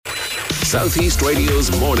South East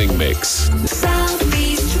Radio's morning mix. South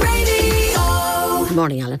East Radio. Good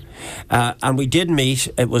morning, Alan. And we did meet.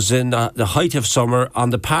 It was in the height of summer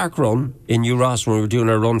on the park run in New Ross when we were doing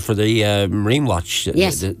our run for the Marine Watch,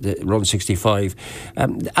 Yes. the Run 65.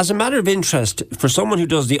 As a matter of interest, for someone who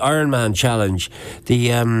does the Ironman challenge,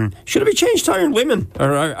 should it be changed to Iron Women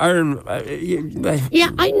or Iron?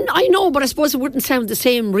 Yeah, I know, but I suppose it wouldn't sound the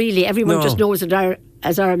same, really. Everyone No. just knows it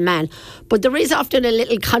as Iron Man. But there is often a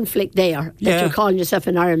little conflict there that Yeah. you're calling yourself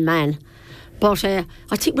an Iron Man. But I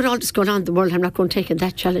think with all that's going on in the world, I'm not going to take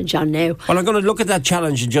that challenge on now. Well, I'm going to look at that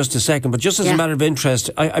challenge in just a second, but just as a matter of interest,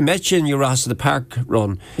 I met you in New Ross at the park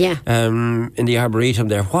run. Yeah. In the Arboretum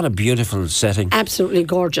there. What a beautiful setting. Absolutely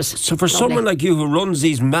gorgeous. So for someone like you who runs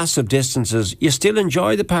these massive distances, you still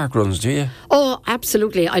enjoy the park runs, do you? Oh,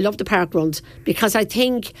 absolutely. I love the park runs because I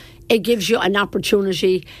think it gives you an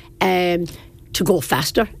opportunity to go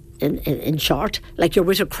faster. In short, like you're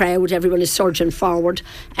with a crowd, everyone is surging forward,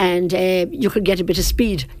 and you could get a bit of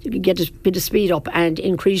speed. You could get a bit of speed up and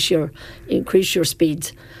increase your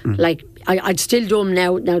speeds. Like I'd still do them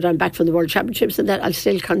now that I'm back from the World Championships, and that I'll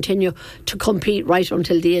still continue to compete right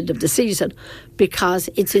until the end of the season, because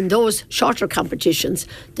it's in those shorter competitions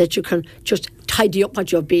that you can just tidy up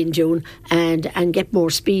what you've been doing and get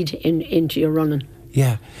more speed into your running.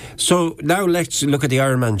 Yeah. So now let's look at the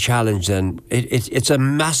Ironman challenge then. It's a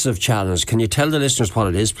massive challenge. Can you tell the listeners what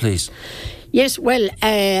it is, please? Yes, well,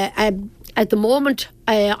 at the moment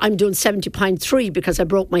I'm doing 70.3 because I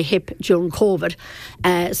broke my hip during COVID.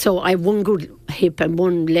 So I have one good hip and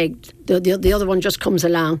one leg. The other one just comes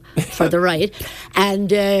along for the ride.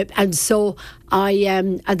 And so I,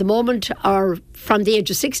 at the moment, or from the age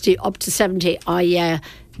of 60 up to 70, I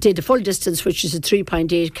did a full distance, which is a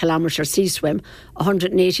 3.8 kilometre sea swim,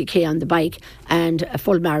 180k on the bike, and a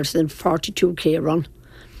full marathon, 42k run.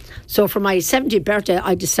 So for my 70th birthday,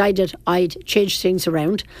 I decided I'd change things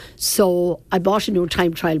around. So I bought a new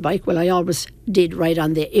time trial bike. Well, I always did ride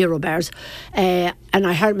on the aero bars. And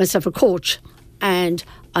I hired myself a coach, and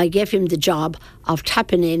I gave him the job of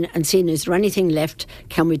tapping in and seeing, is there anything left?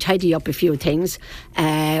 Can we tidy up a few things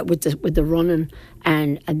with the running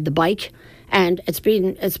and the bike? And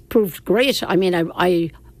it's proved great. I mean,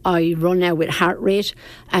 I run now with heart rate,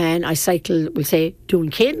 and I cycle, we'll say, doing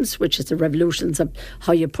cadence, which is the revolutions of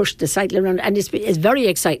how you push the cycle around. And it's very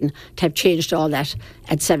exciting to have changed all that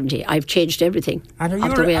at 70. I've changed everything. And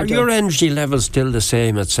are your energy levels still the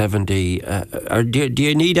same at 70? Or do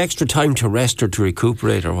you need extra time to rest or to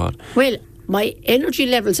recuperate or what? Well, my energy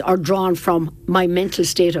levels are drawn from my mental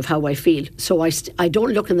state of how I feel. So I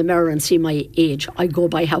don't look in the mirror and see my age. I go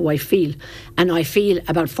by how I feel. And I feel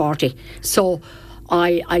about 40. So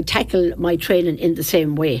I tackle my training in the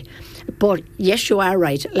same way. But yes, you are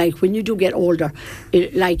right. Like when you do get older,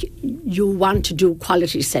 you want to do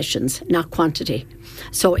quality sessions, not quantity.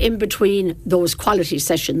 So in between those quality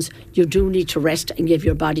sessions, you do need to rest and give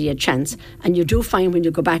your body a chance. And you do find when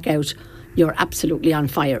you go back out, you're absolutely on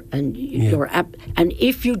fire, and and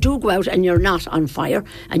if you do go out and you're not on fire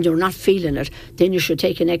and you're not feeling it, then you should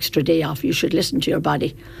take an extra day off. You should listen to your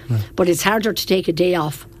body. But it's harder to take a day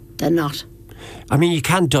off than not. I mean, you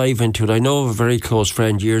can't dive into it. I know a very close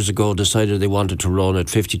friend years ago decided they wanted to run at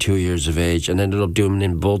 52 years of age and ended up doing it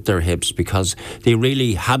in both their hips because they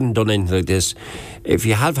really hadn't done anything like this. If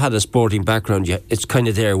you have had a sporting background, it's kind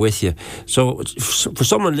of there with you. So for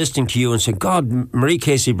someone listening to you and saying, God, Marie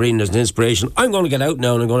Casey-Breen is an inspiration, I'm going to get out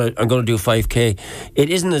now and I'm going to do 5k. It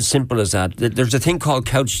isn't as simple as that. There's a thing called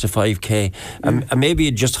couch to 5k, and maybe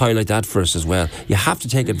you'd just highlight that for us as well. You have to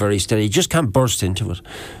take it very steady. You just can't burst into it.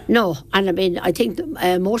 No, and I mean, I think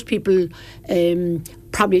most people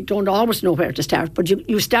probably don't always know where to start, but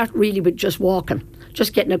you start really with just walking,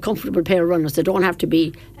 just getting a comfortable pair of runners. They don't have to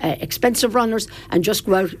be expensive runners, and just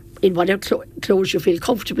go out in whatever clothes you feel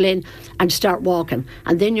comfortable in and start walking.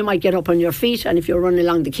 And then you might get up on your feet, and if you're running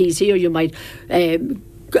along the quays here, you might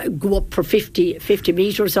go up for 50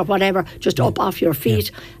 metres or whatever, just up off your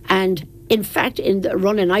feet. And in fact, in the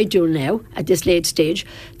running I do now, at this late stage,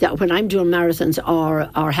 that when I'm doing marathons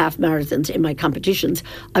or half marathons in my competitions,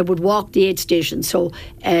 I would walk the aid station. So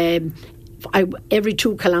every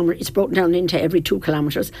 2 kilometres, it's broken down into every 2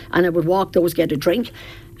 kilometres, and I would walk those, get a drink.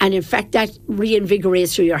 And in fact, that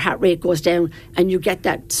reinvigorates you, your heart rate goes down, and you get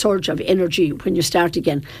that surge of energy when you start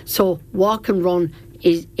again. So walk and run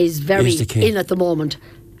is very in at the moment.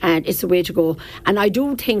 And it's the way to go. And I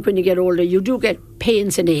do think when you get older, you do get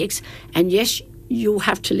pains and aches. And yes, you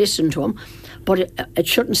have to listen to them. But it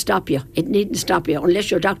shouldn't stop you. It needn't stop you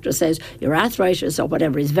unless your doctor says your arthritis or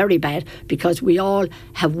whatever is very bad, because we all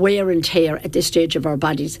have wear and tear at this stage of our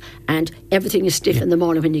bodies, and everything is stiff in the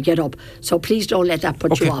morning when you get up. So please don't let that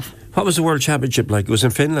put you off. What was the World Championship like? It was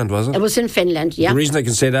in Finland, was it? It was in Finland, yeah. The reason I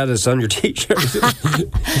can say that is on your T-shirt.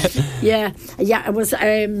 Yeah, it was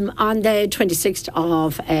on the 26th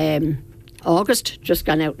of August, just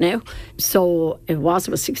gone out now. So it was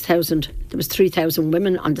 6,000. There was 3,000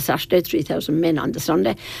 women on the Saturday, 3,000 men on the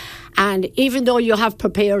Sunday. And even though you have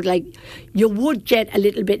prepared, like, you would get a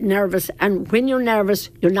little bit nervous. And when you're nervous,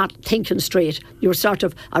 you're not thinking straight. You're sort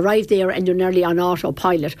of arrive there and you're nearly on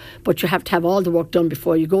autopilot. But you have to have all the work done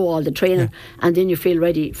before you go, all the training, and then you feel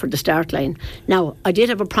ready for the start line. Now, I did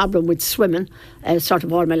have a problem with swimming sort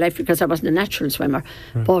of all my life because I wasn't a natural swimmer.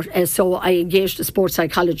 But so I engaged a sports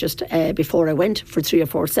psychologist before I went for 3 or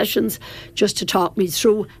 4 sessions, just to talk me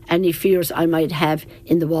through any fears I might have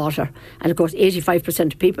in the water. And of course,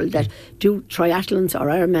 85% of people that do triathlons or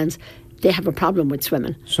Ironmans, they have a problem with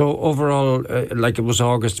swimming. So overall, like it was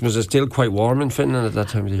August, was it still quite warm in Finland at that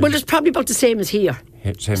time of the year? Well, it's probably about the same as here.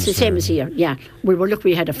 Same as here, yeah.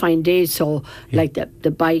 We had a fine day, so like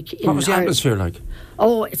the bike. What was the atmosphere like?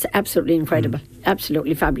 Oh, it's absolutely incredible.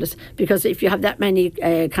 Absolutely fabulous. Because if you have that many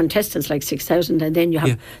contestants, like 6,000, and then you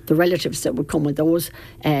have the relatives that would come with those,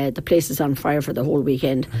 the place is on fire for the whole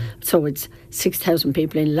weekend. So it's 6,000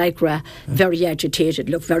 people in Lycra, very agitated,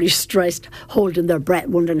 look very stressed, holding their breath,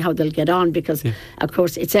 wondering how they'll get on, because, of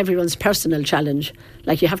course, it's everyone's personal challenge.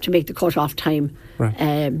 Like, you have to make the cut-off time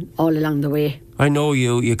all along the way. I know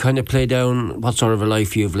you kind of play down what sort of a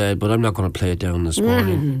life you've led, but I'm not going to play it down this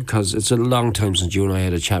morning, because it's a long time since you and I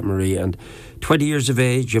had a chat, Marie. And 20 years of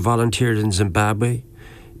age, you volunteered in Zimbabwe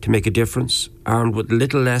to make a difference. Armed with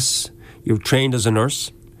little less, you trained as a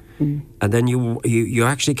nurse, and then you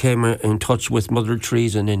actually came in touch with Mother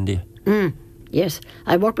Teresa in India. Yes,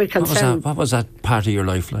 I worked with concern. What was that part of your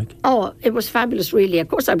life like? Oh, it was fabulous, really. Of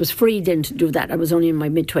course, I was free then to do that. I was only in my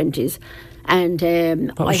mid-20s. And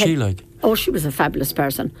what was she like? Oh, she was a fabulous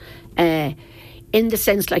person. In the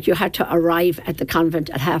sense, like, you had to arrive at the convent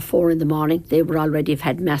at 4:30 in the morning. They were already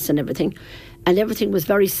had mass and everything. And everything was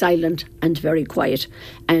very silent and very quiet.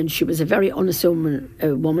 And she was a very unassuming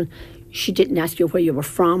woman. She didn't ask you where you were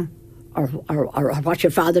from or what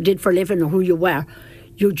your father did for a living or who you were.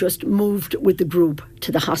 You just moved with the group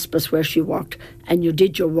to the hospice where she worked, and you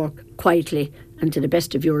did your work quietly and to the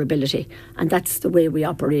best of your ability. And that's the way we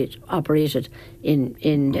operated in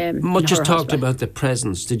Much just talked hospital. about the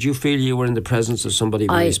presence. Did you feel you were in the presence of somebody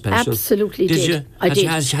very special? I absolutely did. You? I did.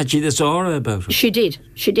 Had she this aura about her? She did,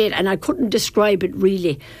 and I couldn't describe it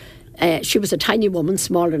really. She was a tiny woman,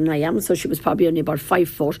 smaller than I am, so she was probably only about 5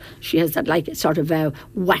 foot. She has that like sort of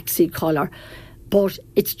waxy colour, but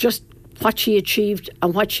it's just what she achieved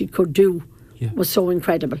and what she could do was so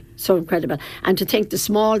incredible. And to think the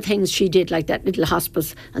small things she did, like that little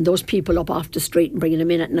hospice and those people up off the street and bringing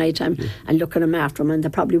them in at night time and looking them after them, and they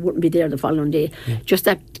probably wouldn't be there the following day. Just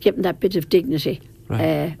that, giving that bit of dignity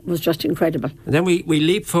was just incredible. And then we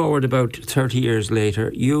leap forward about 30 years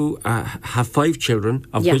later. You have 5 children,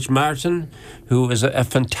 of which Martin, who is a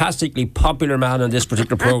fantastically popular man on this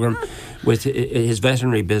particular programme with his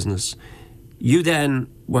veterinary business. You then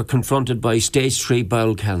were confronted by stage 3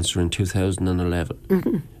 bowel cancer in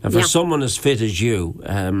 2011. And for someone as fit as you,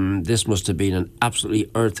 this must have been an absolutely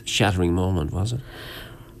earth-shattering moment, was it?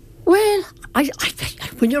 Well, I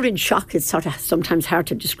when you're in shock, it's sort of sometimes hard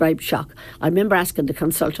to describe shock. I remember asking the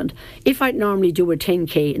consultant, if I normally do a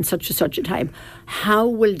 10K in such a time, how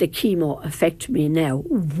will the chemo affect me now?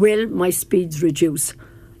 Will my speeds reduce?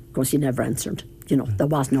 Of course, he never answered. You know, there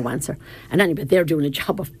was no answer. And anyway, they're doing a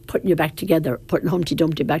job of putting you back together, putting Humpty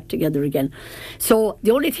Dumpty back together again. So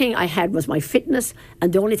the only thing I had was my fitness,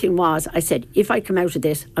 and the only thing was, I said, if I come out of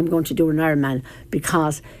this, I'm going to do an Ironman,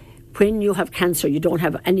 because when you have cancer, you don't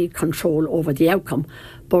have any control over the outcome.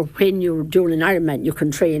 But when you're doing an Ironman, you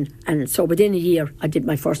can train. And so within a year, I did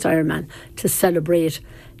my first Ironman to celebrate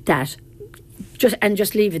that.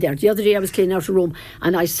 Just leave it there. The other day I was cleaning out a room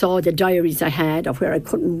and I saw the diaries I had of where I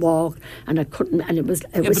couldn't walk and it was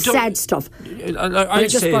sad stuff. I'd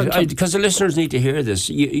say, because the listeners need to hear this,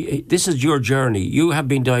 this is your journey. You have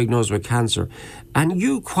been diagnosed with cancer and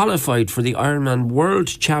you qualified for the Ironman World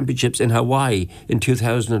Championships in Hawaii in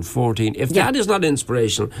 2014. If that is not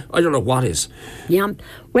inspirational, I don't know what is. Yeah,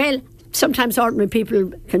 well, sometimes ordinary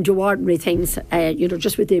people can do ordinary things,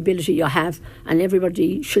 just with the ability you have, and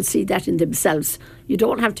everybody should see that in themselves. You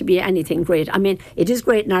don't have to be anything great. I mean, it is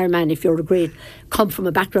great in Ironman if you're come from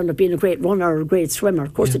a background of being a great runner or a great swimmer.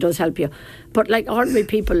 Of course, it does help you. But like ordinary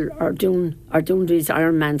people are doing these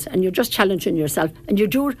Ironmans, and you're just challenging yourself, and you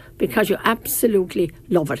do it because you absolutely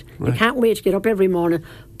love it. Right. You can't wait to get up every morning,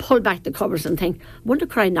 pull back the covers, and think, I wonder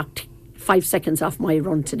could I knock 5 seconds off my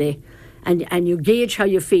run today, and you gauge how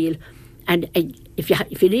you feel. And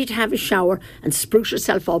if you need to have a shower and spruce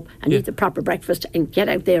yourself up and eat the proper breakfast and get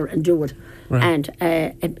out there and do it, right. And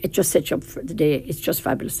it just sets you up for the day. It's just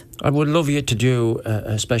fabulous. I would love you to do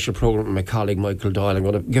a special programme with my colleague Michael Doyle. I'm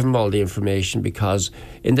going to give him all the information, because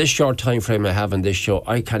in this short time frame I have in this show,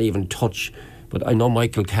 I can't even touch. But I know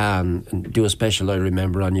Michael can and do a special I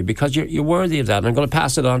remember on you, because you're worthy of that, and I'm going to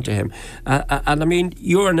pass it on to him. And I mean,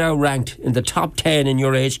 you are now ranked in the top 10 in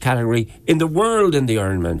your age category in the world in the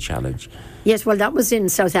Ironman Challenge. Yes, well, that was in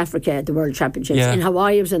South Africa at the World Championships. Yeah. In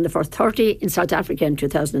Hawaii, I was in the first 30. In South Africa in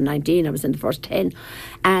 2019, I was in the first 10.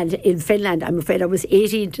 And in Finland, I'm afraid I was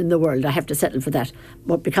 18th in the world. I have to settle for that,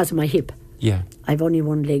 but because of my hip. Yeah. I've only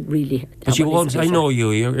one leg, really. But you won't, I know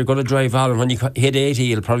you're going to drive on, and when you hit 80,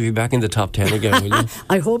 you'll probably be back in the top 10 again, will you?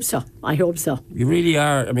 I hope so. You really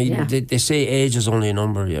are. I mean, they say age is only a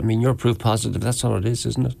number. I mean, you're proof positive. That's all it is,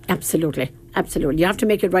 isn't it? Absolutely. You have to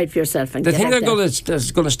make it right for yourself. And the thing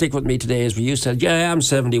that's going to stick with me today is when you said, I'm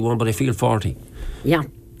 71, but I feel 40. Yeah,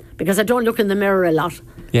 because I don't look in the mirror a lot.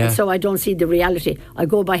 Yeah. And so I don't see the reality. I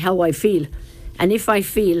go by how I feel. And if I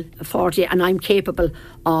feel 40 and I'm capable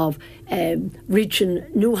of reaching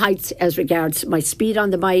new heights as regards my speed on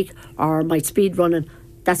the bike or my speed running,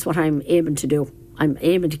 that's what I'm aiming to do. I'm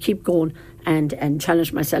aiming to keep going and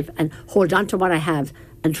challenge myself and hold on to what I have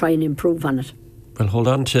and try and improve on it. Well, hold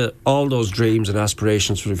on to all those dreams and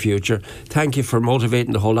aspirations for the future. Thank you for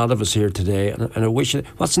motivating the whole lot of us here today. And I wish you...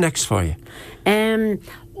 What's next for you? I'm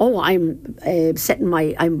hoping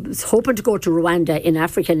to go to Rwanda in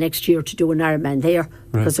Africa next year to do an Ironman there,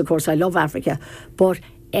 because of course I love Africa. But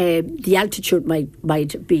the altitude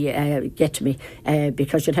might be get to me,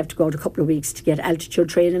 because you'd have to go out a couple of weeks to get altitude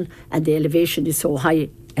training, and the elevation is so high.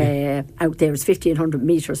 Out there is 1,500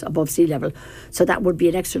 metres above sea level, so that would be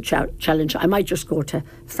an extra challenge. I might just go to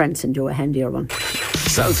France and do a handier one.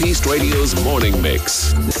 Southeast Radio's morning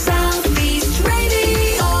mix. Southeast